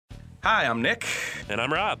Hi, I'm Nick. And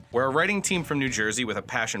I'm Rob. We're a writing team from New Jersey with a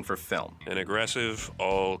passion for film. An aggressive,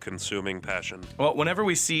 all-consuming passion. Well, whenever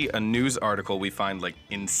we see a news article we find,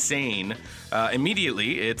 insane,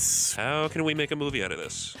 immediately it's... How can we make a movie out of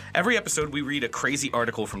this? Every episode, we read a crazy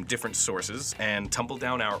article from different sources and tumble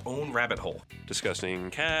down our own rabbit hole. Discussing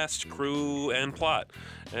cast, crew, and plot.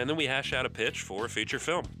 And then we hash out a pitch for a feature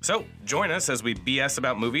film. So, join us as we BS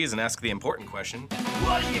about movies and ask the important question...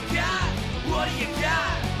 What do you got? What do you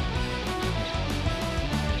got?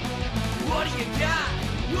 What do you got?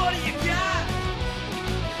 What do you got?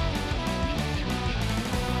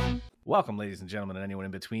 Welcome, ladies and gentlemen, and anyone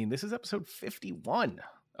in between. This is episode 51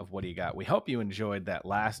 of What Do You Got? We hope you enjoyed that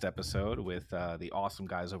last episode with the awesome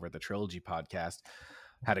guys over at the Trilogy Podcast.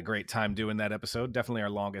 Had a great time doing that episode. Definitely our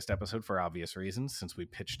longest episode for obvious reasons, since we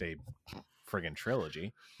pitched a friggin'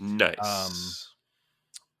 trilogy. Nice.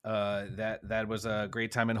 That was a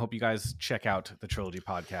great time, and hope you guys check out the Trilogy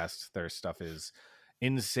Podcast. Their stuff is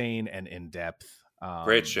insane and in depth.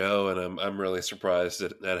 Great show, and I'm really surprised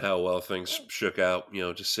at how well things shook out. You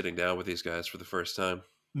know, just sitting down with these guys for the first time.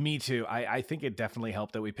 Me too. I think it definitely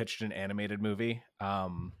helped that we pitched an animated movie.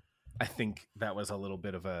 I think that was a little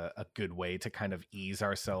bit of a good way to kind of ease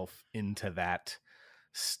ourselves into that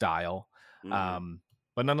style. Mm-hmm.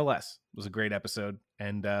 But nonetheless, it was a great episode,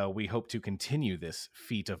 and we hope to continue this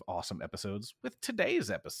feat of awesome episodes with today's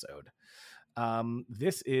episode.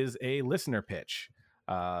 This is a listener pitch.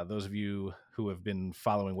 Those of you who have been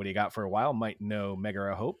following What Do You Got for a while might know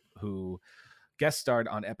Megara Hope, who guest starred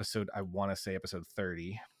on episode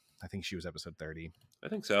 30. I think she was episode 30. I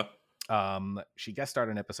think so. She guest starred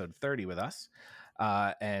on episode 30 with us.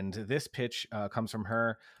 And this pitch comes from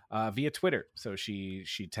her via Twitter. So she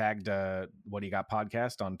tagged What Do You Got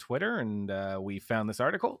podcast on Twitter, and we found this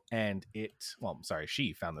article, and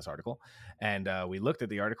she found this article, and we looked at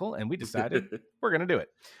the article, and we decided we're going to do it.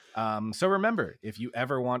 So remember, if you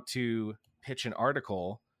ever want to pitch an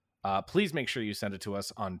article, please make sure you send it to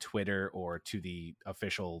us on Twitter or to the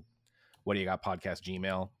official What Do You Got podcast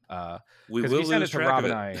Gmail. We will lose track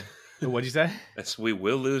of it. What'd you say? We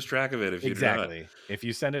will lose track of it if you do not. If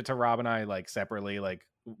you send it to Rob and I separately,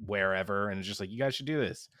 wherever, and it's just you guys should do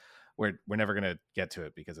this, we're never gonna get to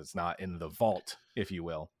it because it's not in the vault, if you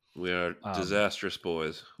will. We are disastrous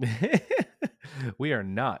boys. We are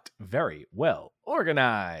not very well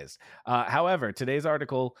organized. However, today's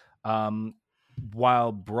article,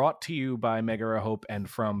 while brought to you by Megara Hope and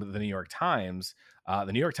from the New York Times,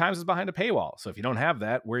 the New York Times is behind a paywall. So if you don't have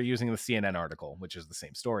that, we're using the CNN article, which is the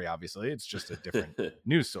same story, obviously. It's just a different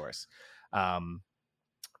news source.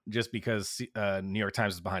 Just because New York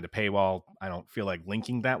Times is behind a paywall, I don't feel like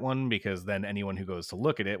linking that one, because then anyone who goes to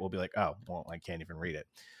look at it will be like, oh, well, I can't even read it.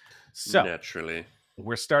 So naturally,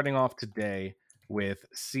 we're starting off today with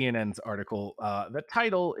CNN's article. The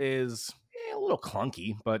title is a little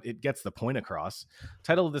clunky, but it gets the point across.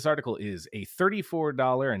 Title of this article is "A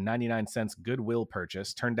 $34.99 Goodwill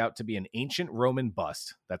Purchase Turned Out to Be an Ancient Roman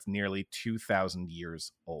Bust That's Nearly 2,000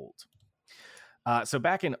 Years Old." So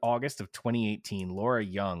back in August of 2018, Laura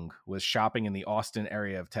Young was shopping in the Austin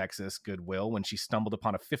area of Texas Goodwill when she stumbled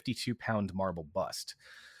upon a 52-pound marble bust.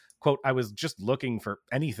 Quote, "I was just looking for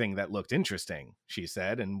anything that looked interesting," she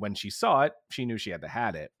said, and when she saw it, she knew she had to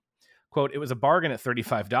have it. Quote, "It was a bargain at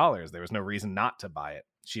 $35. There was no reason not to buy it."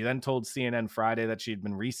 She then told CNN Friday that she'd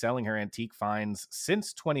been reselling her antique finds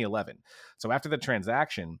since 2011. So after the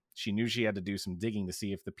transaction, she knew she had to do some digging to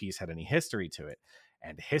see if the piece had any history to it.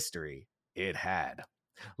 And history it had.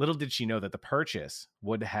 Little did she know that the purchase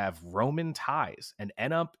would have Roman ties and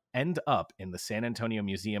end up in the San Antonio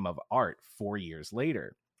Museum of Art 4 years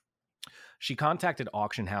later. She contacted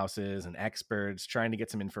auction houses and experts trying to get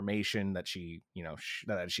some information that she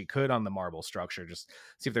could on the marble structure, just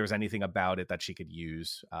see if there was anything about it that she could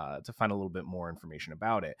use to find a little bit more information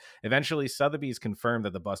about it. Eventually, Sotheby's confirmed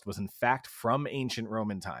that the bust was in fact from ancient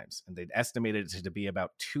Roman times, and they'd estimated it to be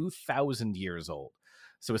about 2,000 years old.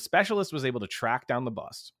 So a specialist was able to track down the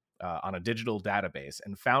bust on a digital database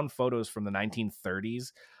and found photos from the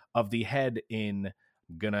 1930s of the head in,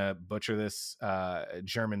 gonna butcher this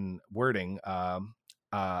German wording,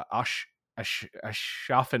 Aschaffenburg.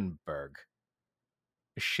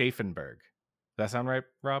 Does that sound right,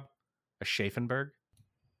 Rob? Aschaffenburg?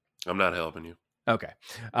 I'm not helping you. Okay.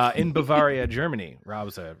 In Bavaria, Germany.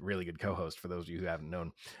 Rob's a really good co-host for those of you who haven't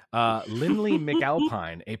known. Lindley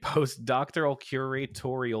McAlpine, a postdoctoral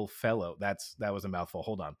curatorial fellow. That was a mouthful.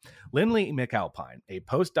 Hold on. Lindley McAlpine, a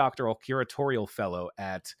postdoctoral curatorial fellow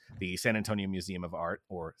at the San Antonio Museum of Art,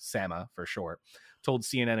 or SAMA for short, told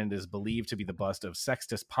CNN it is believed to be the bust of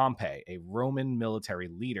Sextus Pompey, a Roman military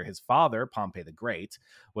leader. His father, Pompey the Great,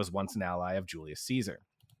 was once an ally of Julius Caesar.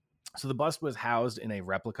 So the bust was housed in a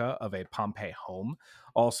replica of a Pompeii home,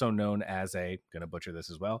 also known as gonna butcher this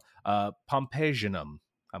as well, Pompeianum,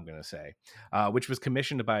 I'm going to say, which was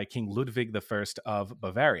commissioned by King Ludwig I of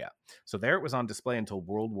Bavaria. So there it was on display until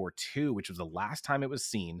World War II, which was the last time it was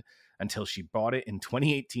seen, until she bought it in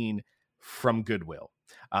 2018 from Goodwill.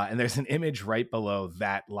 And there's an image right below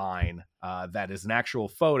that line that is an actual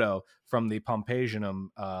photo from the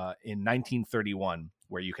Pompeianum in 1931,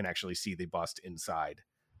 where you can actually see the bust inside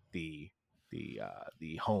the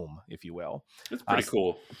home, if you will. It's pretty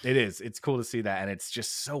cool. It is. It's cool to see that, and it's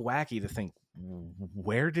just so wacky to think,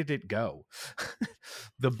 where did it go?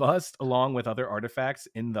 The bust, along with other artifacts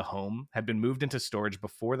in the home, had been moved into storage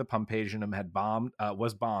before the Pompeianum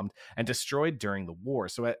was bombed and destroyed during the war.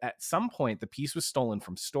 So at some point, the piece was stolen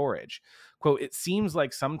from storage. Quote, it seems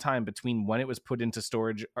like sometime between when it was put into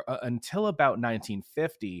storage until about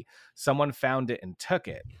 1950, someone found it and took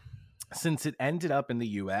it. Since it ended up in the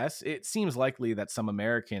U.S., it seems likely that some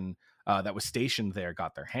American that was stationed there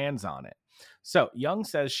got their hands on it. So Young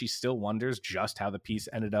says she still wonders just how the piece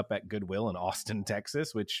ended up at Goodwill in Austin,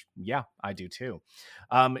 Texas, which, yeah, I do too.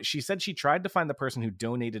 She said she tried to find the person who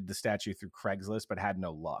donated the statue through Craigslist, but had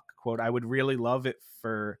no luck. Quote, I would really love it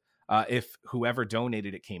for if whoever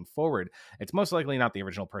donated it came forward. It's most likely not the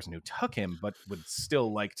original person who took him, but would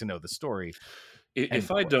still like to know the story.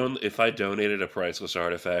 If I donated a priceless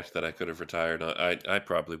artifact that I could have retired, I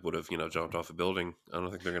probably would have, jumped off a building. I don't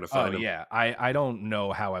think they're going to find him. Yeah, I don't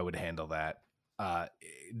know how I would handle that.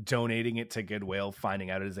 Donating it to Goodwill, finding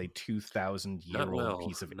out it is a 2,000-year-old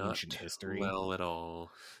piece of ancient history. Well, at all.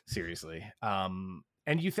 Seriously. And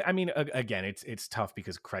again, it's tough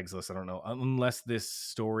because Craigslist, I don't know, unless this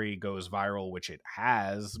story goes viral, which it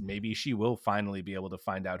has, maybe she will finally be able to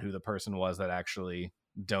find out who the person was that actually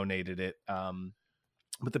donated it.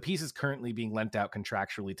 But the piece is currently being lent out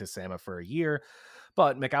contractually to SAMA for a year,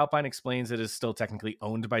 but McAlpine explains it is still technically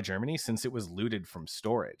owned by Germany since it was looted from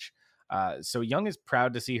storage. So Young is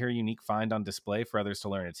proud to see her unique find on display for others to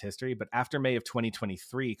learn its history, but after May of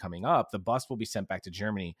 2023 coming up, the bust will be sent back to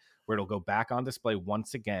Germany, where it'll go back on display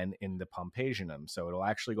once again in the Pompeianum. So it'll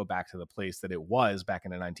actually go back to the place that it was back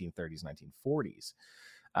in the 1930s, 1940s.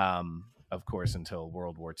 Of course, until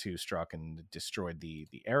World War II struck and destroyed the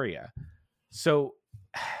area. So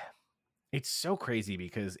it's so crazy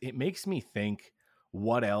because it makes me think,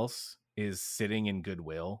 what else is sitting in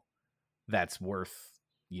Goodwill that's worth,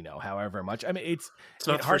 however much? I mean, it's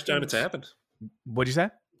not the first time it's happened. What'd you say?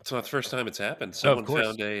 It's not the first time it's happened. Someone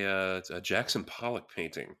found a Jackson Pollock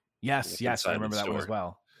painting. Yes, I remember that one as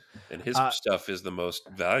well. And his stuff is the most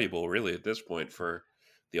valuable, really, at this point for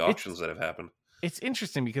the auctions that have happened. It's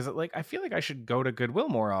interesting because I feel like I should go to Goodwill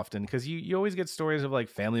more often, because you always get stories of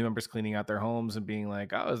family members cleaning out their homes and being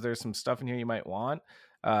like, oh, is there some stuff in here you might want?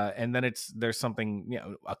 And then there's something,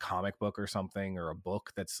 a comic book or something, or a book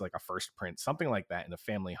that's like a first print, something like that in a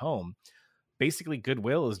family home. Basically,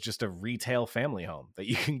 Goodwill is just a retail family home that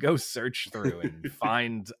you can go search through and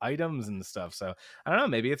find items and stuff. So I don't know,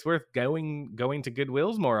 maybe it's worth going to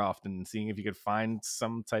Goodwills more often and seeing if you could find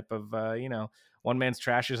some type of, one man's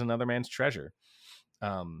trash is another man's treasure.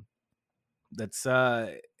 It's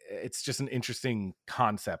just an interesting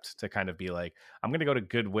concept to kind of be like, I'm going to go to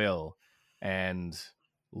Goodwill and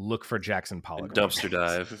look for Jackson Pollock. Dumpster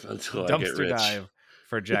dive until I get rich. Dumpster dive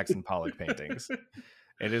for Jackson Pollock paintings.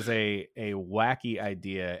 It is a wacky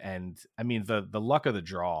idea. And I mean, the luck of the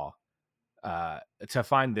draw to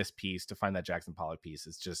find this piece, to find that Jackson Pollock piece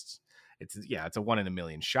is just, it's a 1 in a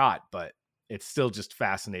million shot, but it's still just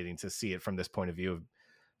fascinating to see it from this point of view of,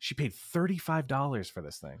 she paid $35 for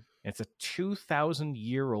this thing. It's a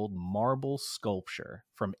 2,000-year-old marble sculpture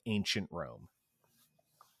from ancient Rome.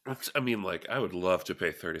 I mean, I would love to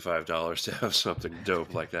pay $35 to have something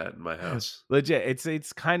dope like that in my house. Legit.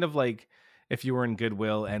 It's kind of like if you were in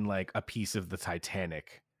Goodwill and a piece of the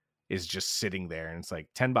Titanic is just sitting there and it's like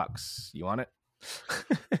 $10. You want it?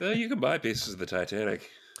 You can buy pieces of the Titanic.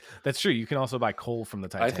 That's true. You can also buy coal from the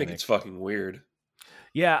Titanic. I think it's fucking weird.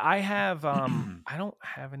 Yeah, I have. I don't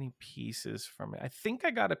have any pieces from it. I think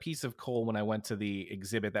I got a piece of coal when I went to the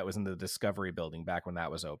exhibit that was in the Discovery Building back when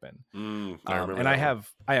that was open. I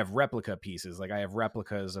have replica pieces. I have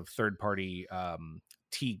replicas of third-party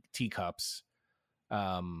teacups,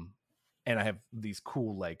 and I have these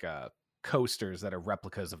cool coasters that are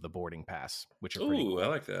replicas of the boarding pass, which are pretty cool. I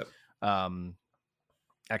like that.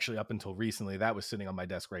 Actually, up until recently, that was sitting on my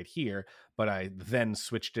desk right here, but I then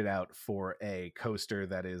switched it out for a coaster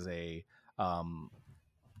that is a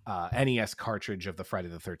NES cartridge of the Friday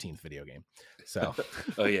the 13th video game. So,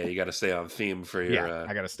 oh yeah, you got to stay on theme for your. Yeah,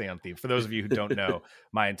 I got to stay on theme. For those of you who don't know,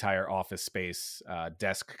 my entire office space,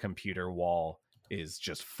 desk, computer, wall is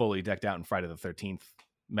just fully decked out in Friday the 13th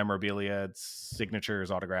memorabilia,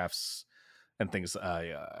 signatures, autographs, and things,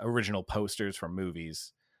 original posters from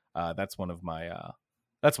movies. That's one of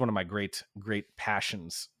my great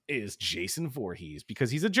passions, is Jason Voorhees,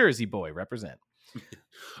 because he's a Jersey boy. Represent.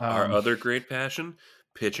 Our other great passion,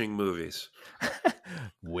 pitching movies.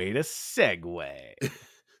 Way to segue.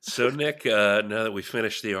 So Nick, now that we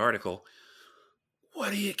finished the article,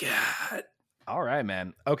 what do you got? All right,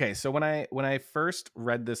 man. Okay, so when I first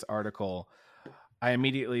read this article, I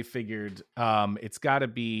immediately figured it's got to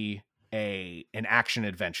be an action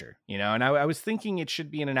adventure, you know. And I was thinking it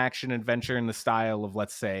should be an action adventure in the style of,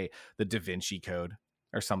 let's say, the Da Vinci Code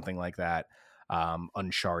or something like that.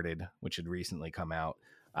 Uncharted, which had recently come out,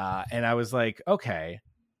 and I was like, okay,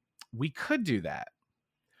 we could do that,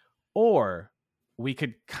 or we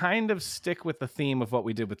could kind of stick with the theme of what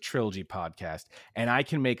we did with Trilogy Podcast, and I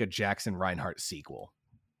can make a Jackson Reinhardt sequel.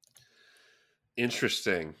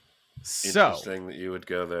 Interesting. So, interesting that you would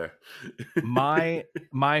go there.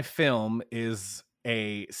 my film is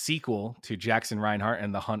a sequel to Jackson Reinhardt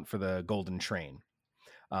and the Hunt for the Golden Train.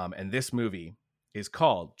 And this movie is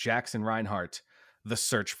called Jackson Reinhardt, The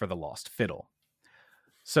Search for the Lost Fiddle.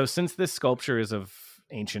 So since this sculpture is of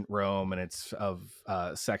ancient Rome and it's of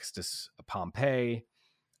Sextus Pompey,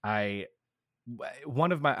 I'm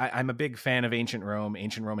a big fan of ancient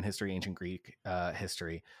Roman history, ancient Greek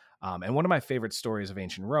history. And one of my favorite stories of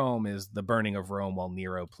ancient Rome is the burning of Rome while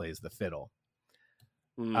Nero plays the fiddle.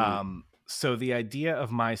 So the idea of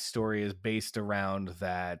my story is based around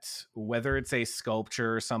that, whether it's a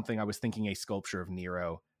sculpture or something. I was thinking a sculpture of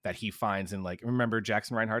Nero that he finds in, like, remember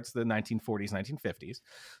Jackson Reinhardt's the 1940s, 1950s.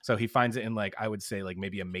 So he finds it in, like, I would say, like,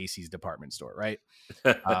 maybe a Macy's department store, right?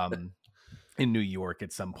 In New York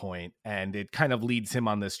at some point. And it kind of leads him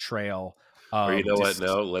on this trail. Or you know what?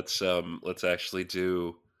 No, let's actually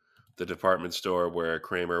do the department store where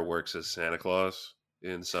Kramer works as Santa Claus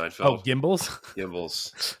in Seinfeld. Oh, Gimbals?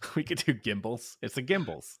 Gimbals. We could do Gimbals. It's a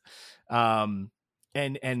Gimbals.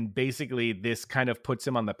 And basically this kind of puts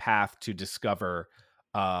him on the path to discover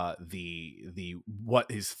the what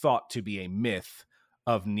is thought to be a myth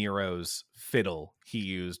of Nero's fiddle he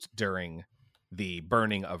used during the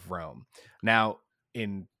burning of Rome. Now,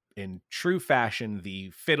 in true fashion, the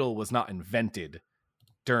fiddle was not invented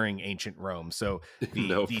during ancient Rome. So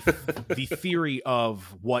the theory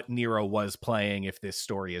of what Nero was playing, if this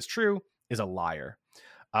story is true, is a liar.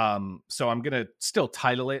 So I'm going to still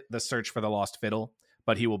title it The Search for the Lost Fiddle,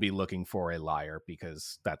 but he will be looking for a lyre,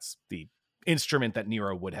 because that's the instrument that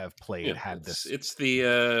Nero would have played It's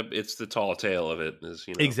the tall tale of it, is,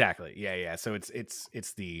 you know. Exactly. Yeah. So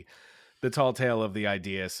it's the tall tale of the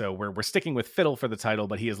idea. So we're sticking with fiddle for the title,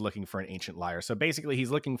 but he is looking for an ancient lyre. So basically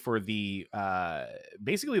he's looking for the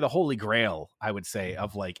holy grail, I would say,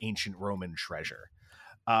 of, like, ancient Roman treasure.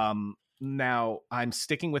 Now I'm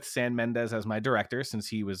sticking with Sam Mendes as my director, since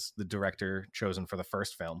he was the director chosen for the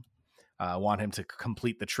first film. I want him to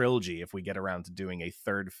complete the trilogy if we get around to doing a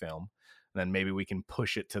third film. And then maybe we can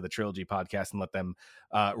push it to the Trilogy Podcast and let them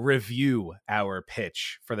review our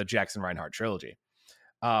pitch for the Jackson Reinhardt trilogy.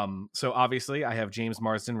 So obviously I have James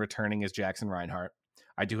Marsden returning as Jackson Reinhardt.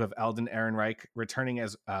 I do have Alden Ehrenreich returning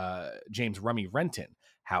as James Rummy Renton.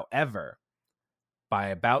 However, by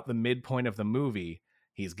about the midpoint of the movie,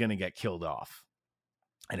 he's going to get killed off.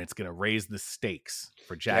 And it's going to raise the stakes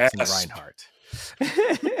for Jackson Reinhardt.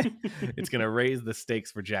 It's going to raise the stakes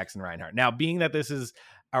for Jackson Reinhardt. Now, being that this is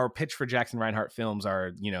our pitch for Jackson Reinhardt films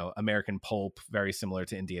are, you know, American pulp, very similar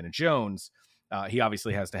to Indiana Jones, he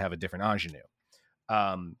obviously has to have a different ingenue.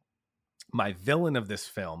 My villain of this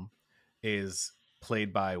film is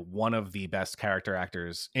played by one of the best character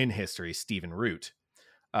actors in history, Stephen Root,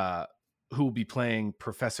 who will be playing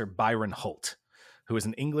Professor Byron Holt, who is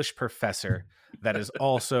an English professor that is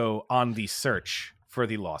also on the search for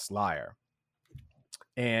the lost lyre.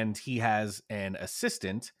 And he has an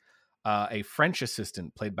assistant, a French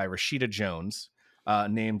assistant played by Rashida Jones,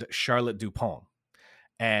 named Charlotte Dupont.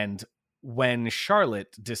 And when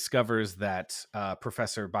Charlotte discovers that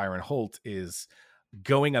Professor Byron Holt is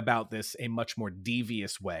going about this a much more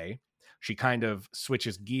devious way, she kind of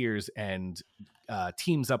switches gears and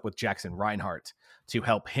teams up with Jackson Reinhardt to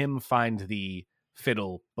help him find the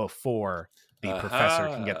fiddle before the professor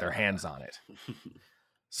can get their hands on it.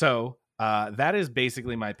 So that is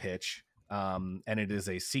basically my pitch. And it is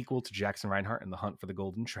a sequel to Jackson Reinhardt and the Hunt for the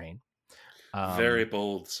Golden Train. Very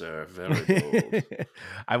bold, sir. Very bold.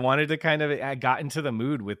 I wanted to I got into the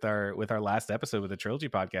mood with our last episode with the Trilogy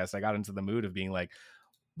Podcast. I got into the mood of being like,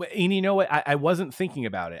 and you know what? I wasn't thinking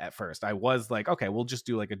about it at first. I was like, okay, we'll just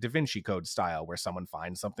do like a Da Vinci Code style where someone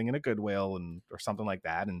finds something in a Goodwill or something like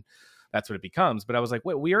that. that's what it becomes. But I was like,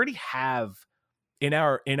 wait, we already have in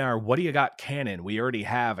our what do you got canon, we already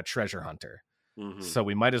have a treasure hunter. Mhm. So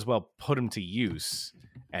we might as well put him to use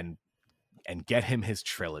and get him his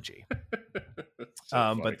trilogy. So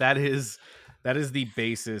funny. But that is the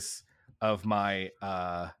basis of my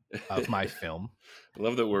film. I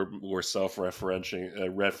love that we're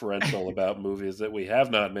referential about movies that we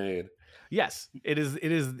have not made. Yes, it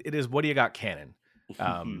is what do you got canon.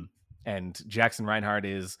 And Jackson Reinhardt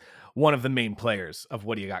is one of the main players of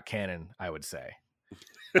what do you got canon, I would say.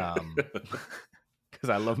 Because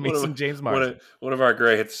I love me some James Marsden. One of our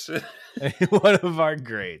greats. One of our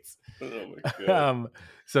greats. Oh my God.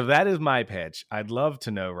 So that is my pitch. I'd love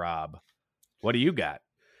to know, Rob, what do you got?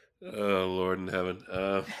 Oh, Lord in heaven.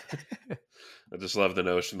 I just love the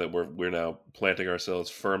notion that we're now planting ourselves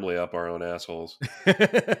firmly up our own assholes.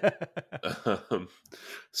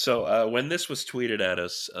 So when this was tweeted at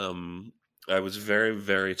us, I was very,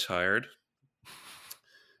 very tired.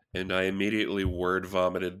 And I immediately word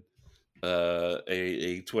vomited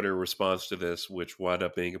a Twitter response to this, which wound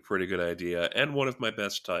up being a pretty good idea and one of my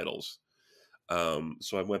best titles.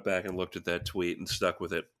 So I went back and looked at that tweet and stuck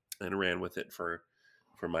with it and ran with it for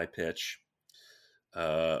my pitch.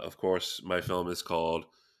 Of course, my film is called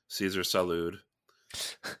Caesar Salud.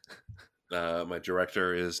 My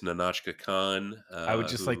director is Nahnatchka Khan. I would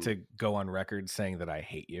just like to go on record saying that I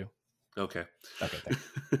hate you. Okay. Okay, thanks.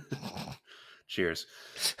 Cheers.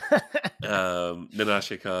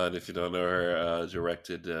 Nahnatchka Khan, if you don't know her,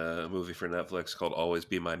 directed a movie for Netflix called Always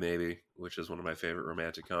Be My Maybe, which is one of my favorite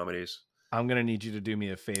romantic comedies. I'm going to need you to do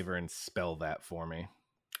me a favor and spell that for me.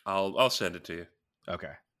 I'll send it to you.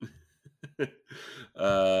 Okay.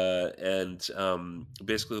 And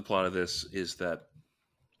basically the plot of this is that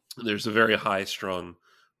there's a very high-strung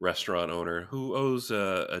restaurant owner who owes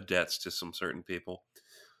debts to some certain people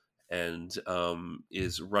and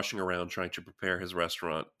is rushing around trying to prepare his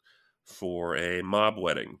restaurant for a mob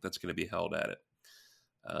wedding that's going to be held at it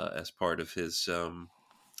as part of his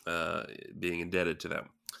being indebted to them.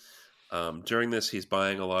 During this, he's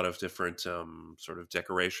buying a lot of different sort of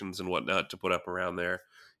decorations and whatnot to put up around there.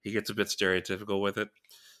 He gets a bit stereotypical with it.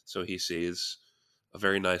 So he sees a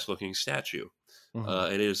very nice-looking statue. Mm-hmm.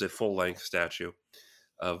 And it is a full-length statue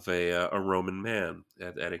of a Roman man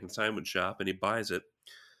at a consignment shop, and he buys it.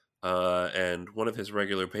 And one of his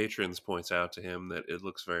regular patrons points out to him that it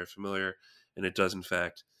looks very familiar, and it does, in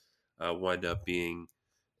fact, wind up being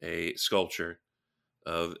a sculpture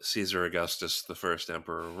of Caesar Augustus, the first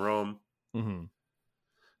emperor of Rome. Mm-hmm.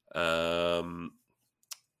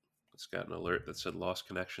 It's got an alert that said lost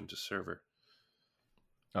connection to server.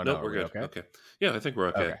 Oh, no, no, we're good. Okay. Yeah, I think we're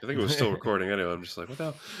okay. Okay. I think it was still recording anyway. I'm just like, what the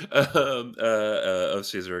hell? Of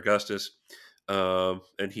Caesar Augustus.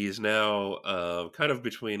 And he's now kind of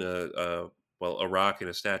between a rock and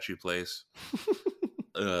a statue place.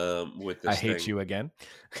 With this I hate thing. you again.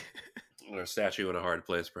 Or a statue in a hard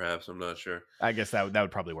place, perhaps. I'm not sure. I guess that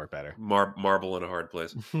would probably work better. Marble in a hard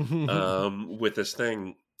place. With this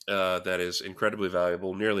thing that is incredibly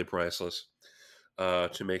valuable, nearly priceless,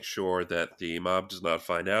 to make sure that the mob does not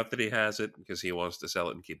find out that he has it, because he wants to sell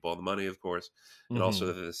it and keep all the money, of course. And Mm-hmm. also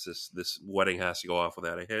that this wedding has to go off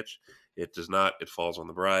without a hitch. It does not. It falls on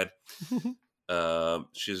the bride.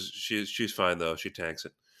 She's fine though. She tanks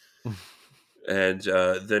it. And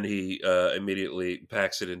then he immediately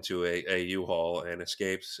packs it into a U-Haul and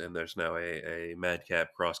escapes. And there's now a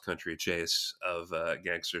madcap cross-country chase of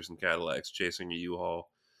gangsters and Cadillacs chasing a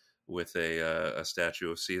U-Haul with a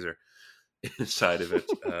statue of Caesar inside of it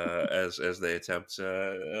as they attempt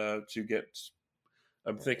to get.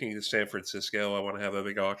 I'm thinking to San Francisco. I want to have a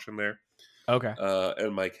big auction there. Okay.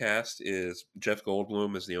 And my cast is Jeff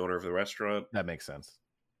Goldblum as the owner of the restaurant. That makes sense.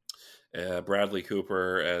 Bradley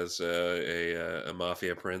Cooper as a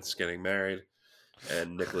mafia prince getting married,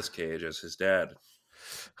 and Nicolas Cage as his dad,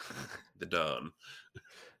 the Don.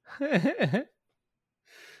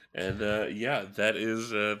 And that is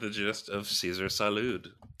the gist of Caesar Salud.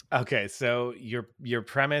 Okay, so your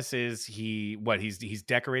premise is he's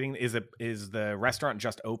decorating. Is the restaurant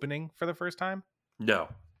just opening for the first time? No.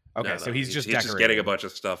 Okay, No. so he's just getting a bunch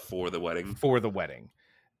of stuff for the wedding.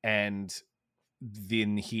 And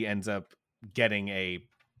then he ends up getting a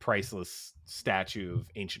priceless statue of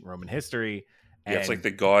ancient Roman history. Yeah, it's like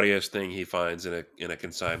the gaudiest thing he finds in a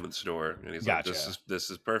consignment store, and he's Gotcha. like, "This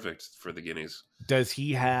is perfect for the guineas." Does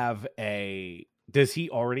he already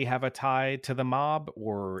have a tie to the mob,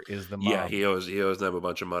 or is the mob? Yeah, he owes them a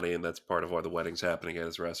bunch of money, and that's part of why the wedding's happening at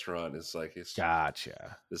his restaurant. It's like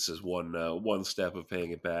Gotcha. This is one step of paying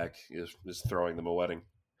it back is throwing them a wedding.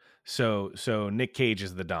 So Nick Cage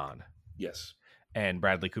is the Don, Yes. and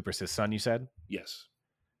Bradley Cooper's his son. You said Yes.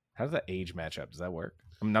 How does that age match up? Does that work?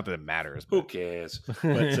 I mean, not that it matters, Who but cares? But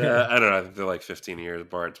I don't know. I think they're like 15 years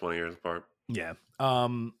apart, 20 years apart. yeah.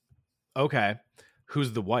 Okay.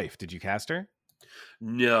 Who's the wife? Did you cast her?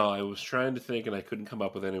 No, I was trying to think and I couldn't come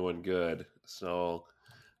up with anyone good. So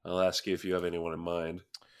I'll ask you if you have anyone in mind.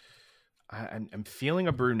 I'm feeling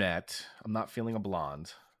a brunette. I'm not feeling a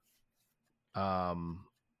blonde.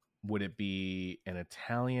 Would it be an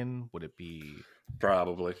Italian? Would it be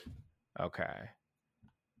Probably. okay?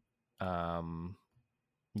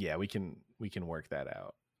 Yeah, we can work that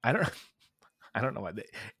out. I don't know why the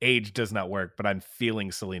age does not work, but I'm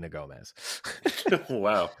feeling Selena Gomez.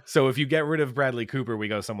 Wow. So if you get rid of Bradley Cooper, we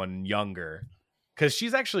go someone younger, because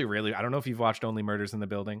she's actually really. I don't know if you've watched Only Murders in the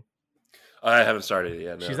Building. I haven't started it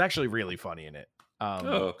yet. No. She's actually really funny in it.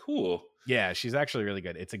 Oh, cool. Yeah, she's actually really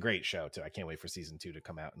good. It's a great show too. I can't wait for season 2 to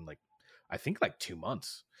come out in I think 2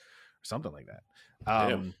 months or something like that.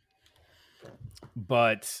 Damn.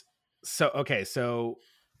 But so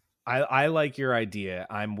I like your idea.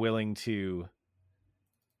 I'm willing to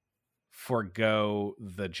forgo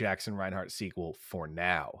the Jackson Reinhardt sequel for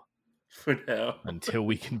now. For now. Until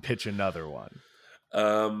we can pitch another one.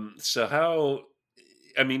 So how,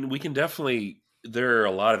 I mean, we can definitely, there are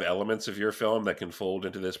a lot of elements of your film that can fold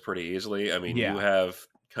into this pretty easily. I mean, Yeah. you have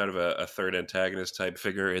kind of a third antagonist type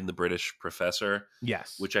figure in the British professor.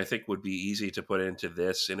 Yes. Which I think would be easy to put into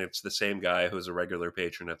this. And it's the same guy who's a regular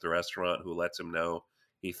patron at the restaurant who lets him know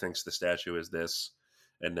he thinks the statue is this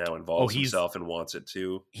and now involves himself and wants it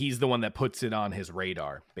too. He's the one that puts it on his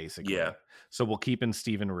radar, basically. Yeah. So we'll keep in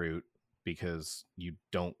Stephen Root, because you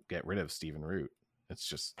don't get rid of Stephen Root. It's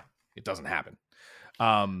just, it doesn't happen.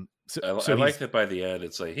 So I like that by the end,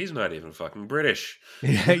 it's like, he's not even fucking British.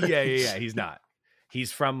 yeah. He's not.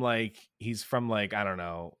 He's from I don't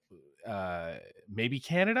know, maybe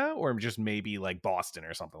Canada, or just maybe Boston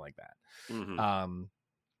or something like that. Mm-hmm.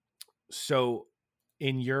 So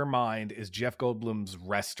in your mind, is Jeff Goldblum's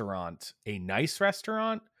restaurant a nice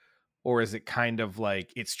restaurant, or is it kind of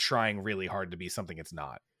it's trying really hard to be something it's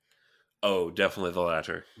not? Oh, definitely the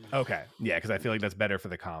latter. Okay. Yeah, because I feel like that's better for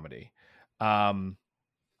the comedy.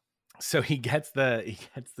 So he gets the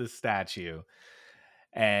statue,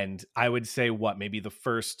 and I would say maybe the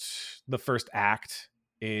first act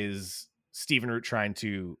is Stephen Root trying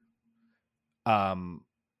to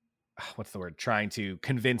trying to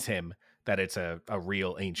convince him that it's a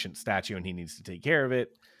real ancient statue and he needs to take care of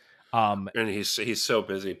it. And he's so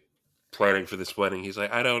busy planning for this wedding. He's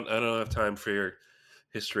like, I don't have time for your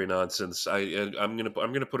history nonsense. I'm gonna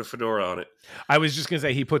put a fedora on it. I was just gonna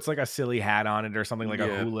say he puts a silly hat on it or something, a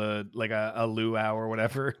Yeah. hula, a luau or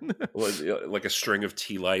whatever. Like a string of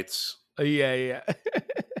tea lights. Yeah.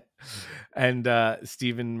 And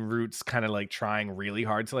Stephen Root's kind of trying really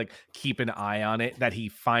hard to keep an eye on it, that he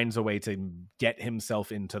finds a way to get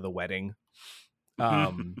himself into the wedding.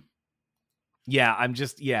 Yeah, I'm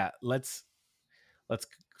just let's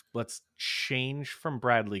change from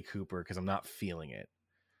Bradley Cooper, because I'm not feeling it.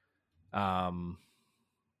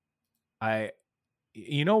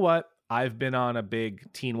 You know what? I've been on a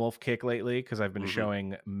big Teen Wolf kick lately, because I've been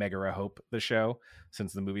showing Megara Hope the show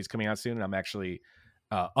since the movie's coming out soon, and I'm actually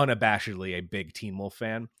unabashedly a big Teen Wolf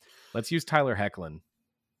fan. Let's use Tyler Hoechlin.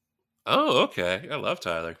 Oh, okay. I love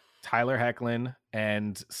Tyler. Tyler Hoechlin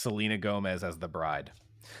and Selena Gomez as the bride.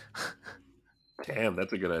 Damn,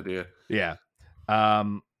 that's a good idea. Yeah.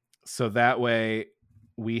 So that way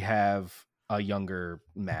we have a younger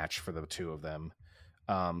match for the two of them.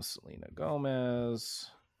 Selena Gomez.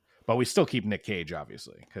 But we still keep Nick Cage,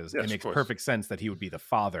 obviously, because it makes perfect sense that he would be the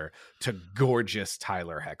father to gorgeous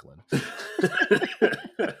Tyler Hoechlin.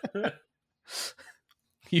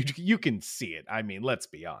 You can see it. I mean, let's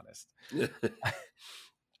be honest.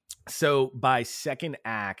 So by second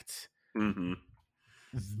act, I'm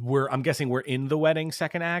guessing we're in the wedding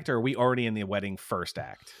second act, or are we already in the wedding first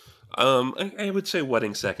act? I would say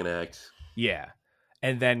wedding second act. Yeah.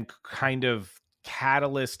 And then kind of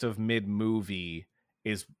catalyst of mid-movie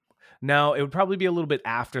is... Now, it would probably be a little bit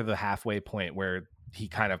after the halfway point where he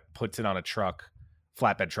kind of puts it on a truck,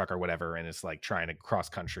 flatbed truck or whatever, and is trying to cross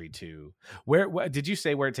country to... Where did you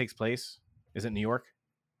say where it takes place? Is it New York?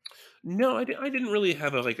 No, I didn't really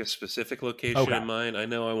have a specific location in mind. I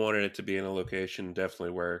know I wanted it to be in a location definitely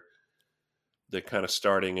where they're kind of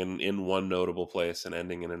starting in one notable place and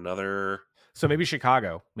ending in another. So maybe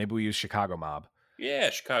Chicago. Maybe we use Chicago Mob. Yeah,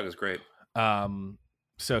 Chicago's great.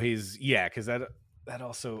 So he's... Yeah, because that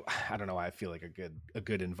also, I don't know, I feel like a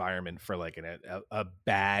good environment for a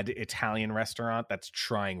bad Italian restaurant that's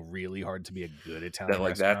trying really hard to be a good Italian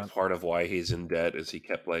restaurant. That part of why he's in debt is he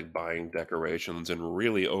kept buying decorations and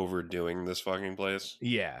really overdoing this fucking place.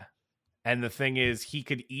 Yeah. And the thing is, he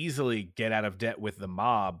could easily get out of debt with the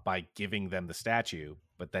mob by giving them the statue,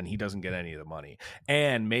 but then he doesn't get any of the money.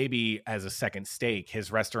 And maybe as a second stake,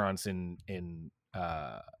 his restaurant's in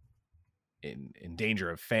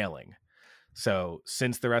danger of failing. So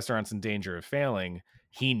since the restaurant's in danger of failing,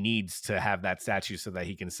 he needs to have that statue so that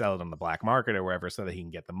he can sell it on the black market or wherever so that he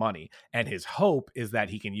can get the money. And his hope is that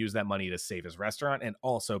he can use that money to save his restaurant and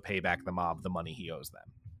also pay back the mob the money he owes them.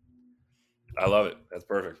 I love it. That's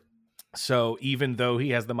perfect. So even though he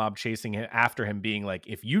has the mob chasing him after him, being like,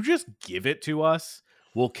 if you just give it to us,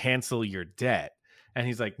 we'll cancel your debt. And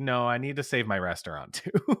he's like, no, I need to save my restaurant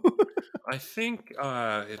too. I think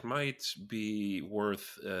it might be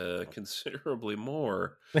worth considerably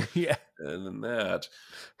more Yeah. than that.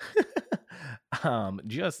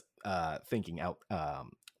 Just thinking out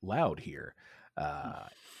loud here,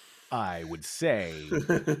 I would say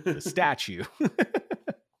the statue.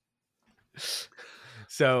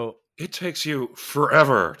 So it takes you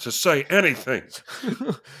forever to say anything.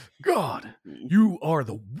 God, you are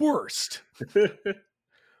the worst.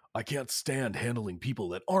 I can't stand handling people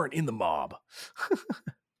that aren't in the mob.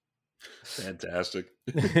 Fantastic.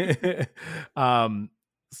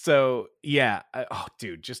 So yeah. Oh,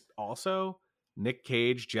 dude, just also Nick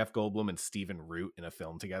Cage, Jeff Goldblum, and Stephen Root in a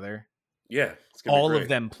film together. Yeah. It's gonna be All great. of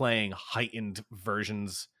them playing heightened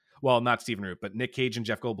versions. Well, not Stephen Root, but Nick Cage and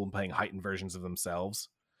Jeff Goldblum playing heightened versions of themselves.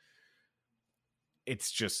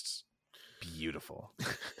 It's just beautiful.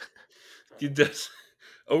 He does.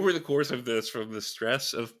 Over the course of this, from the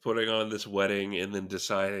stress of putting on this wedding and then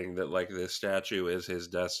deciding that like this statue is his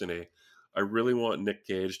destiny, I really want Nick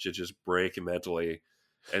Cage to just break mentally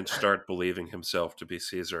and start believing himself to be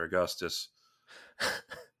Caesar Augustus.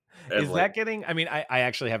 And Is that getting, I mean, I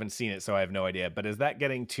actually haven't seen it, so I have no idea, but is that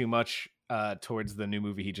getting too much towards the new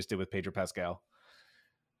movie he just did with Pedro Pascal?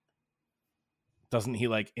 Doesn't he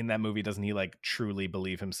like, in that movie, doesn't he like truly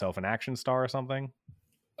believe himself an action star or something?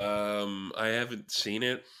 I haven't seen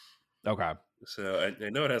it. Okay. So I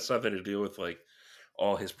know it has something to do with like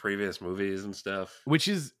all his previous movies and stuff. Which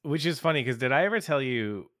is funny, because did I ever tell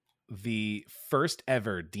you the first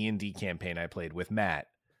ever D&D campaign I played with Matt,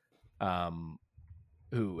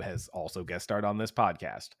 who has also guest starred on this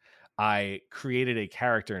podcast? I created a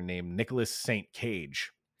character named Nicholas St.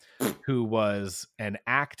 Cage, who was an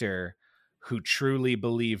actor who truly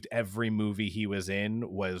believed every movie he was in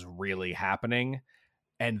was really happening.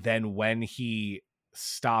 And then when he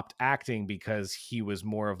stopped acting because he was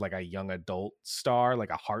more of like a young adult star,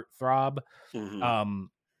 like a heartthrob,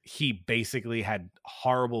 he basically had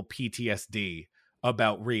horrible PTSD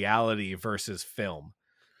about reality versus film.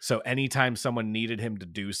 So anytime someone needed him to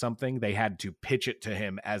do something, they had to pitch it to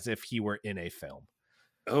him as if he were in a film.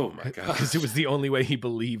 Oh my god! Because it was the only way he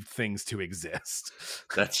believed things to exist.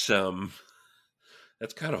 That's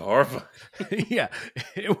kind of horrifying. Yeah,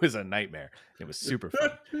 it was a nightmare. It was super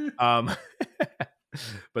fun.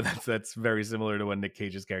 But that's very similar to what Nick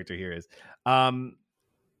Cage's character here is.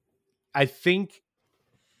 I think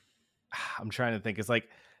I'm trying to think.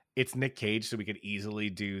 It's Nick Cage, so we could easily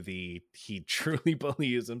do he truly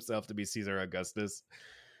believes himself to be Caesar Augustus.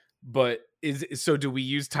 But do we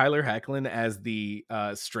use Tyler Hoechlin as the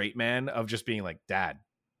straight man of just being like, Dad,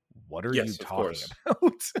 what are you talking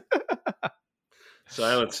about?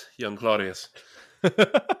 Silence, young Claudius.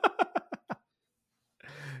 Because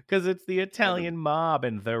it's the Italian mob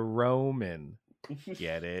and the Roman.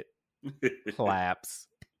 Get it? Claps.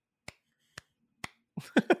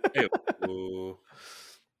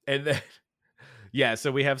 And then, yeah,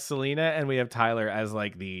 so we have Selena and we have Tyler as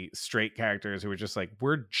like the straight characters who are just like,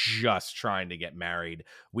 we're just trying to get married.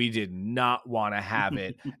 We did not want to have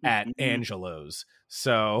it at Angelo's.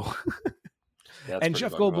 So, and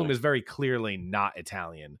Jeff Goldblum is very clearly not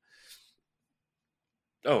Italian.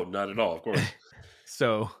 Oh, not at all, of course.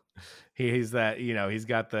 So he's that, he's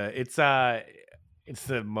got the, it's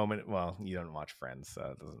the moment. Well, you don't watch Friends,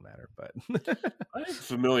 so it doesn't matter, but I'm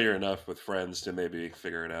familiar enough with Friends to maybe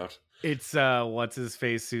figure it out. It's what's his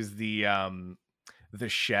face, who's the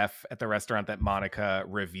chef at the restaurant that Monica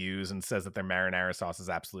reviews and says that their marinara sauce is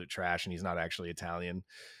absolute trash, and he's not actually Italian.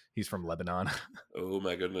 He's from Lebanon. Oh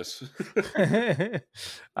my goodness.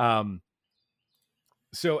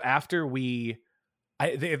 So after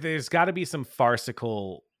there's got to be some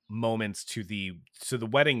farcical moments to the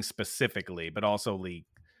wedding specifically, but also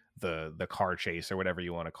the car chase or whatever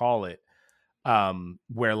you want to call it,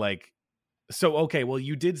 where like, so okay, well,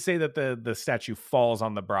 you did say that the statue falls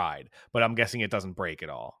on the bride, but I'm guessing it doesn't break at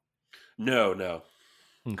all. No.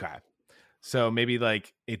 Okay, so maybe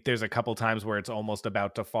like there's a couple times where it's almost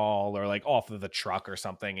about to fall or like off of the truck or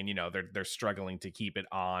something, and they're struggling to keep it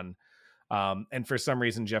on. And for some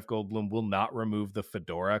reason, Jeff Goldblum will not remove the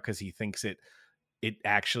fedora because he thinks it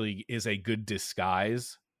actually is a good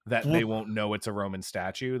disguise that they won't know it's a Roman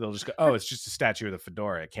statue. They'll just go, oh, it's just a statue of the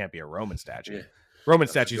fedora. It can't be a Roman statue. Yeah. Roman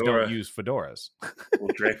statues don't use fedoras.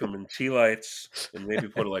 We'll drape him in tea lights and maybe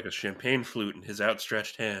put like a champagne flute in his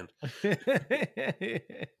outstretched hand.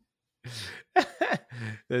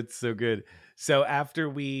 That's so good. So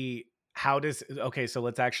after so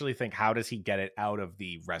let's actually think, how does he get it out of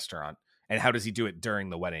the restaurant? And how does he do it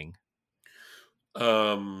during the wedding?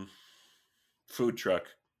 Food truck.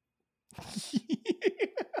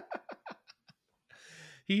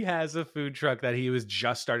 He has a food truck that he was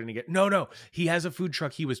just starting to get. No. He has a food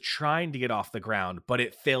truck he was trying to get off the ground, but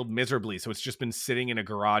it failed miserably. So it's just been sitting in a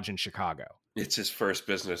garage in Chicago. It's his first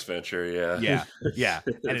business venture. Yeah. Yeah.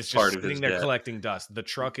 And it's just sitting there collecting dust. The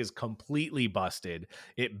truck is completely busted.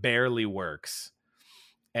 It barely works.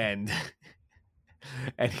 And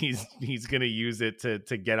he's going to use it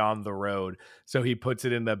to get on the road. So he puts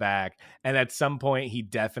it in the back. And at some point he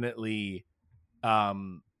definitely,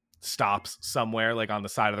 stops somewhere like on the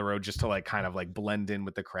side of the road just to like kind of like blend in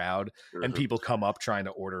with the crowd. And people come up trying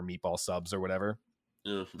to order meatball subs or whatever.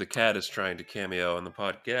 The cat is trying to cameo on the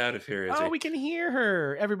pod. Get out of here, Izzy. Oh, we can hear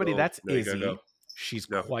her. Everybody, that's Izzy. Go. She's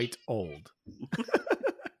quite old.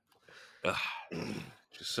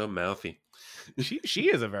 Just so mouthy.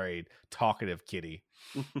 She is a very talkative kitty.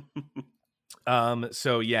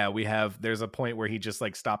 So yeah, there's a point where he just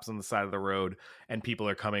like stops on the side of the road and people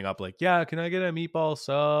are coming up like, yeah, can I get a meatball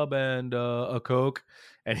sub and a Coke?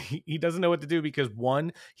 And he doesn't know what to do because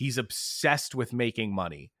one, he's obsessed with making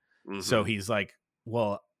money. Mm-hmm. So he's like,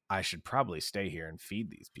 well, I should probably stay here and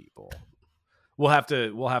feed these people. We'll have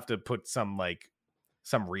to put some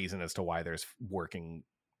reason as to why there's working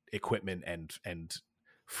equipment and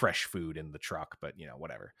fresh food in the truck, but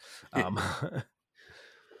whatever.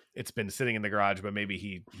 It's been sitting in the garage, but maybe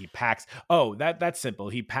he packs. Oh, that's simple.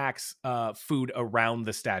 He packs food around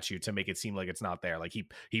the statue to make it seem like it's not there. Like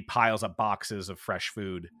he piles up boxes of fresh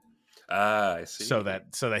food. I see. So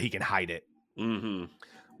that he can hide it. Mm-hmm.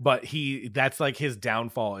 But that's like his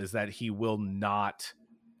downfall is that he will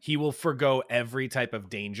forgo every type of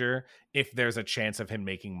danger if there's a chance of him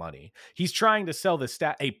making money. He's trying to sell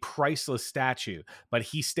a priceless statue, but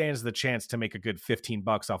he stands the chance to make a good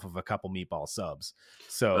 $15 off of a couple meatball subs.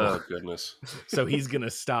 So, oh goodness. So he's going to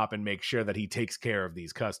stop and make sure that he takes care of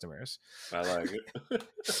these customers. I like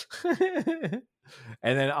it.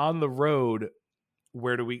 And then on the road,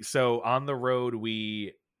 on the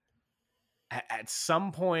road, at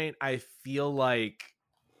some point, I feel like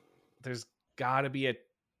there's got to be a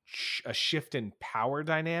shift in power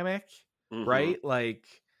dynamic, mm-hmm. right? Like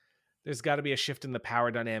there's got to be a shift in the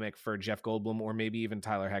power dynamic for Jeff Goldblum or maybe even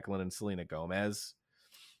Tyler Hoechlin and Selena Gomez.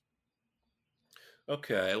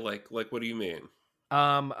 Okay, like what do you mean?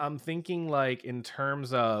 I'm thinking like in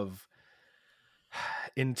terms of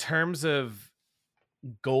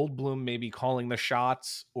Goldblum maybe calling the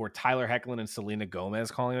shots or Tyler Hoechlin and Selena Gomez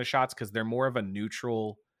calling the shots because they're more of a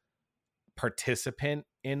neutral participant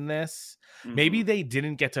in this. Mm-hmm. Maybe they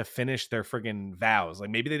didn't get to finish their friggin' vows. Like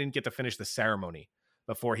maybe they didn't get to finish the ceremony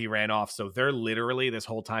before he ran off. So they're literally this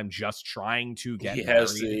whole time just trying to get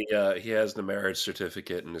married. He has the marriage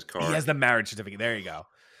certificate in his car. He has the marriage certificate. There you go.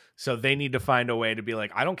 So they need to find a way to be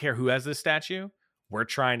like, I don't care who has this statue. We're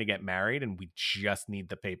trying to get married and we just need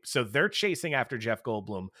the paper. So they're chasing after Jeff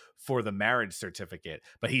Goldblum for the marriage certificate,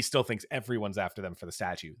 but he still thinks everyone's after them for the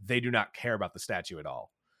statue. They do not care about the statue at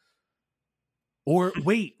all. Or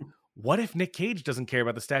wait, what if Nick Cage doesn't care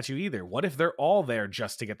about the statue either? What if they're all there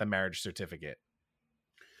just to get the marriage certificate?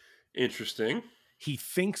 Interesting. He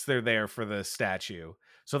thinks they're there for the statue.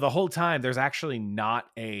 So the whole time there's actually not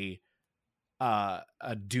a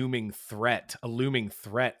looming threat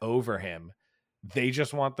over him. They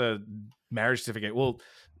just want the marriage certificate. Well,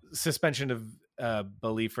 suspension of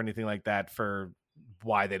belief or anything like that for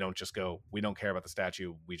why they don't just go, we don't care about the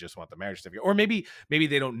statue. We just want the marriage certificate. Or maybe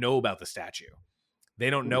they don't know about the statue. They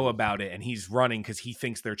don't know about it. And he's running because he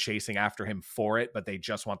thinks they're chasing after him for it, but they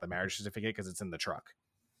just want the marriage certificate because it's in the truck.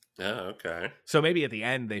 Oh, okay. So maybe at the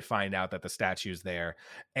end they find out that the statue's there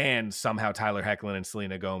and somehow Tyler Hoechlin and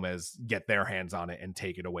Selena Gomez get their hands on it and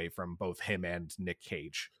take it away from both him and Nick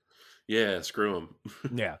Cage. Yeah, screw him.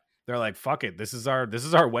 Yeah. They're like, fuck it. This is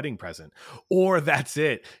our wedding present. Or that's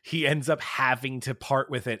it. He ends up having to part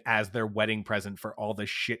with it as their wedding present for all the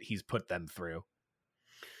shit he's put them through.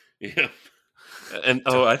 Yeah. And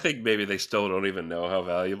I think maybe they still don't even know how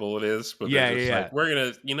valuable it is. But they're just like, we're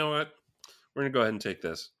going to, you know what? We're going to go ahead and take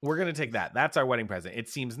this. We're going to take that. That's our wedding present. It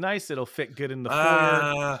seems nice. It'll fit good in the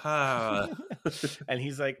foyer. And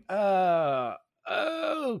he's like,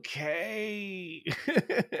 okay.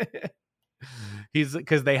 He's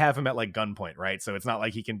because they have him at like gunpoint, right? So it's not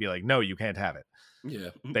like he can be like, no, you can't have it. Yeah.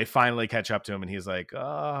 They finally catch up to him and he's like,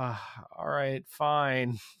 all right,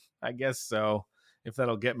 fine. I guess so. If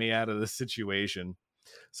that'll get me out of this situation.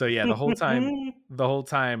 So yeah, the whole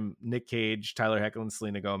time, Nick Cage, Tyler Hoechlin,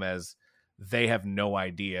 Selena Gomez, they have no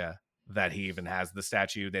idea that he even has the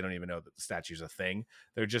statue. They don't even know that the statue's a thing.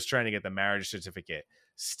 They're just trying to get the marriage certificate.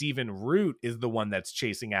 Stephen Root is the one that's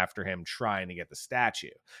chasing after him, trying to get the statue.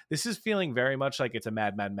 This is feeling very much like it's a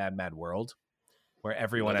mad world where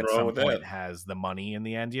everyone Nothing at wrong some with point that. has the money in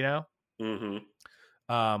the end, you know?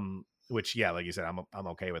 Which, yeah, like you said, I'm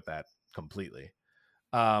okay with that completely.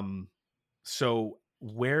 So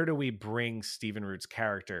where do we bring Stephen Root's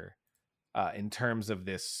character in terms of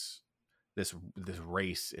this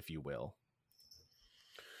race, if you will?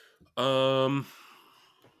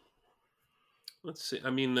 Let's see. I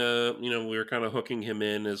mean, we were kind of hooking him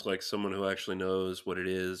in as like someone who actually knows what it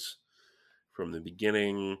is from the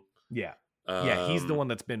beginning. Yeah. Yeah, he's the one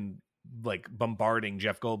that's been like bombarding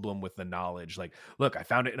Jeff Goldblum with the knowledge. Like, look, I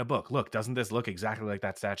found it in a book. Look, doesn't this look exactly like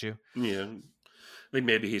that statue? Yeah. I think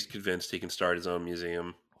maybe he's convinced he can start his own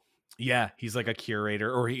museum. Yeah, he's like a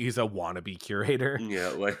curator, or he's a wannabe curator. Yeah,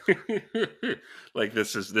 like like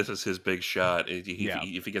this is his big shot.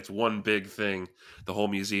 If he gets one big thing, the whole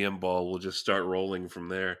museum ball will just start rolling from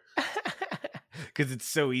there. Because it's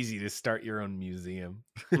so easy to start your own museum.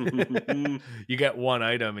 You get one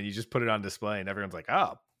item and you just put it on display, and everyone's like,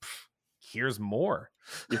 "Oh, here's more."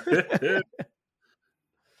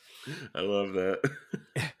 I love that.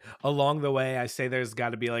 Along the way, I say there's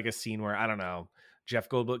got to be like a scene where, I don't know, Jeff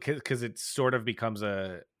Goldblum, because it sort of becomes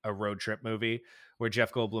a road trip movie where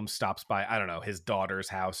Jeff Goldblum stops by, I don't know, his daughter's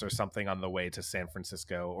house or something on the way to San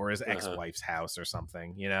Francisco, or his ex-wife's house or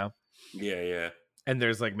something, you know? Yeah. And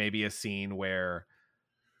there's like maybe a scene where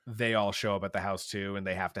they all show up at the house too, and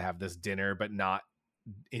they have to have this dinner, but not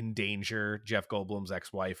endanger Jeff Goldblum's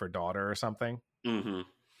ex-wife or daughter or something. Mm-hmm.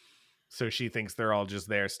 So she thinks they're all just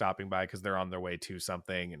there stopping by because they're on their way to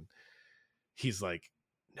something. And he's like,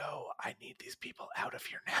 no, I need these people out of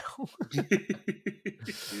here now.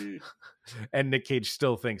 And Nick Cage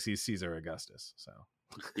still thinks he's Caesar Augustus. So,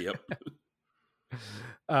 yep.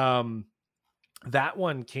 That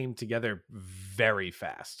one came together very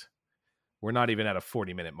fast. We're not even at a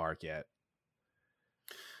 40-minute mark yet.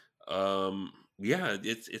 Yeah,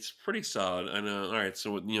 it's pretty solid. I know. All right,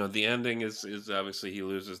 so the ending is obviously he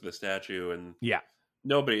loses the statue, and yeah,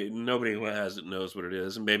 nobody who has it knows what it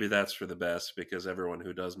is, and maybe that's for the best because everyone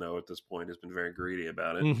who does know at this point has been very greedy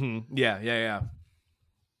about it. Mm-hmm. Yeah.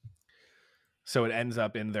 So it ends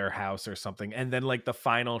up in their house or something, and then like the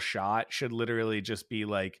final shot should literally just be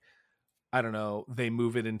like, I don't know, they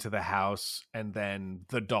move it into the house, and then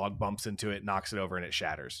the dog bumps into it, knocks it over, and it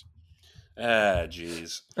shatters. Ah,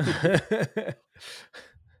 jeez.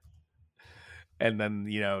 And then,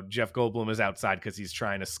 Jeff Goldblum is outside because he's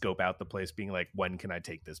trying to scope out the place, being like, when can I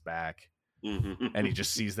take this back? Mm-hmm. And he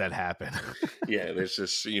just sees that happen. Yeah, there's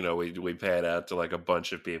just, we pan out to like a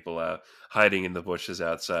bunch of people out hiding in the bushes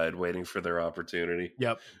outside, waiting for their opportunity.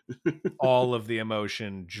 Yep. All of the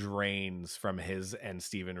emotion drains from his and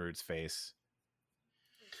Stephen Root's face.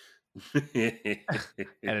 And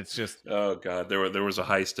it's just, oh god, there was a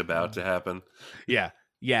heist about to happen. Yeah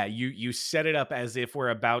you set it up as if we're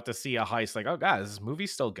about to see a heist, like, oh god, is this movie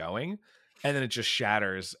still going? And then it just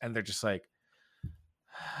shatters, and they're just like,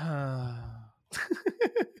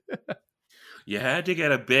 you had to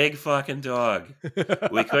get a big fucking dog.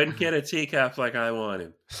 We couldn't get a teacup like I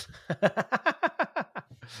wanted.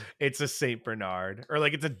 It's a Saint Bernard, or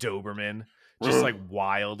like it's a Doberman, just like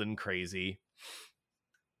wild and crazy.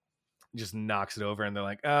 Just knocks it over, and they're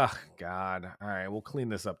like, oh god, all right, we'll clean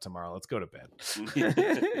this up tomorrow, let's go to bed.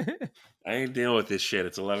 I ain't dealing with this shit.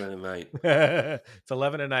 It's 11 at night. It's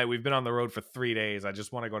 11 at night. We've been on the road for 3 days. I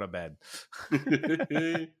just want to go to bed.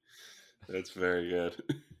 That's very good.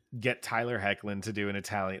 Get Tyler Hoechlin to do an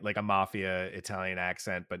Italian, like a mafia Italian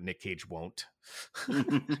accent, but Nick Cage won't.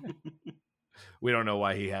 We don't know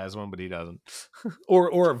why he has one, but he doesn't.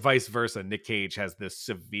 Or vice versa. Nick Cage has this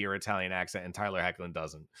severe Italian accent and Tyler Hoechlin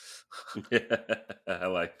doesn't. Yeah, I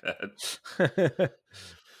like that.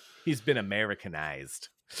 He's been Americanized.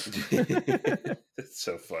 It's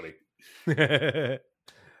so funny. That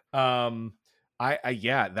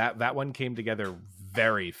one came together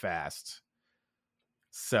very fast.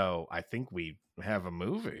 So I think we have a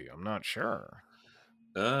movie. I'm not sure.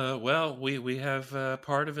 Well, we have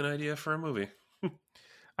part of an idea for a movie.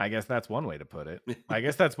 I guess that's one way to put it. I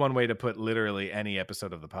guess that's one way to put literally any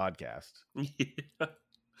episode of the podcast. Yeah.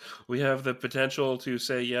 We have the potential to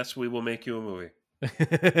say, yes, we will make you a movie.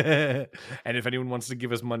 And if anyone wants to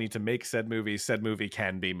give us money to make said movie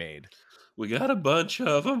can be made. We got a bunch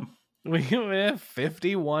of them. We have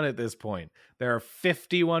 51 at this point. There are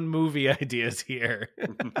 51 movie ideas here.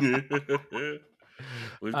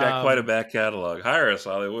 We've got quite a back catalog. Hire us,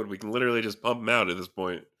 Hollywood. We can literally just pump them out at this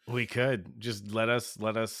point. We could just let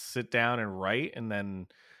us sit down and write, and then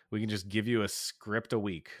we can just give you a script a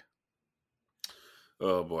week.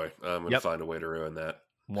 Oh boy, I'm gonna find a way to ruin that.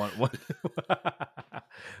 One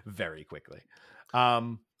very quickly.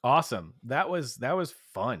 Awesome. That was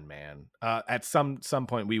fun, man. At some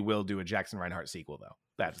point we will do a Jackson Reinhardt sequel, though.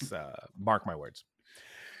 That's mark my words.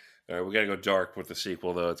 All right, we gotta go dark with the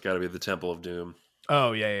sequel, though. It's got to be the Temple of Doom.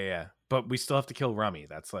 Oh yeah. But we still have to kill Rummy.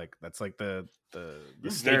 That's like the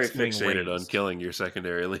very fixated on killing your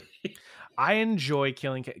secondary lead. I enjoy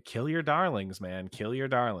kill your darlings, man. Kill your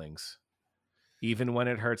darlings. Even when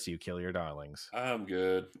it hurts you, kill your darlings. I'm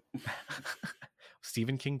good.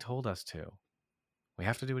 Stephen King told us to. We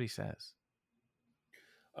have to do what he says.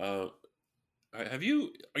 Are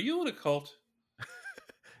you in a cult?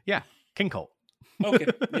 Yeah, King Cult. Okay.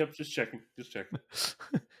 Yep, just checking.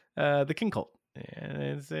 The King Cult.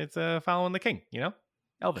 It's following the king,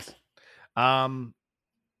 Elvis.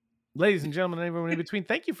 Ladies and gentlemen, and everyone in between,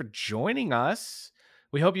 thank you for joining us.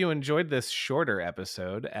 We hope you enjoyed this shorter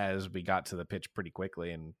episode, as we got to the pitch pretty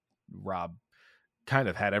quickly, and Rob kind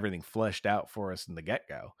of had everything fleshed out for us in the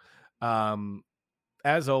get-go.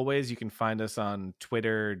 As always, you can find us on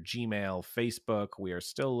Twitter, Gmail, Facebook. We are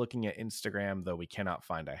still looking at Instagram, though we cannot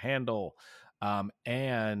find a handle.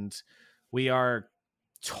 And we are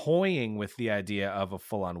toying with the idea of a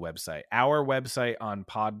full-on website. Our website on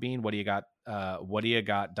Podbean,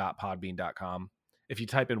 whatdoyougot.podbean.com. If you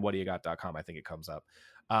type in whatdoyougot.com, I think it comes up.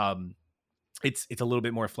 It's a little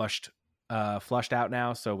bit more flushed out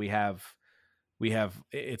now, so we have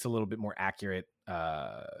it's a little bit more accurate,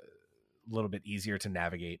 a little bit easier to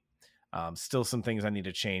navigate. Still some things I need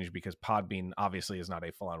to change, because Podbean obviously is not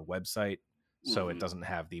a full-on website, so it doesn't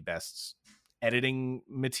have the best editing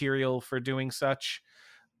material for doing such.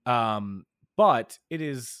 But it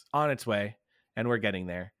is on its way, and we're getting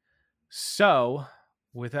there. So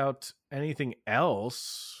without anything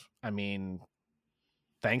else, I mean,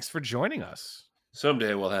 thanks for joining us.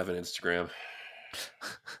 Someday we'll have an Instagram.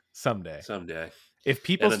 Someday. If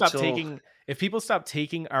people stop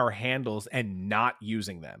taking our handles and not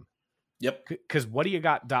using them. Yep. Because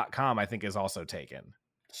whatdoyougot.com, I think, is also taken.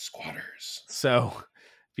 Squatters. So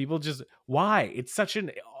people just, why? It's such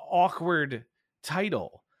an awkward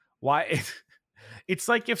title. Why? It's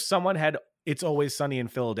like if someone had It's Always Sunny in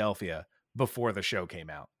Philadelphia before the show came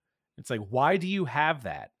out. It's like, why do you have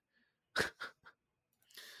that?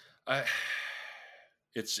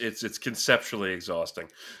 It's conceptually exhausting.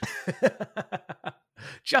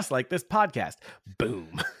 Just like this podcast.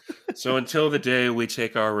 Boom. So until the day we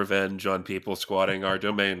take our revenge on people squatting our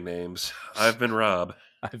domain names, I've been Rob.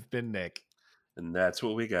 I've been Nick. And that's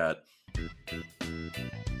what we got.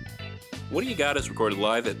 What Do You Got is recorded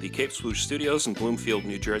live at the Cape Swoosh Studios in Bloomfield,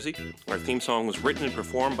 New Jersey. Our theme song was written and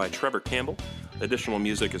performed by Trevor Campbell. Additional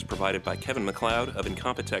music is provided by Kevin MacLeod of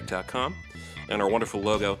Incompetech.com. And our wonderful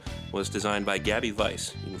logo was designed by Gabby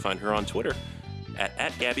Weiss. You can find her on Twitter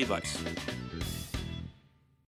at Gabby Weiss.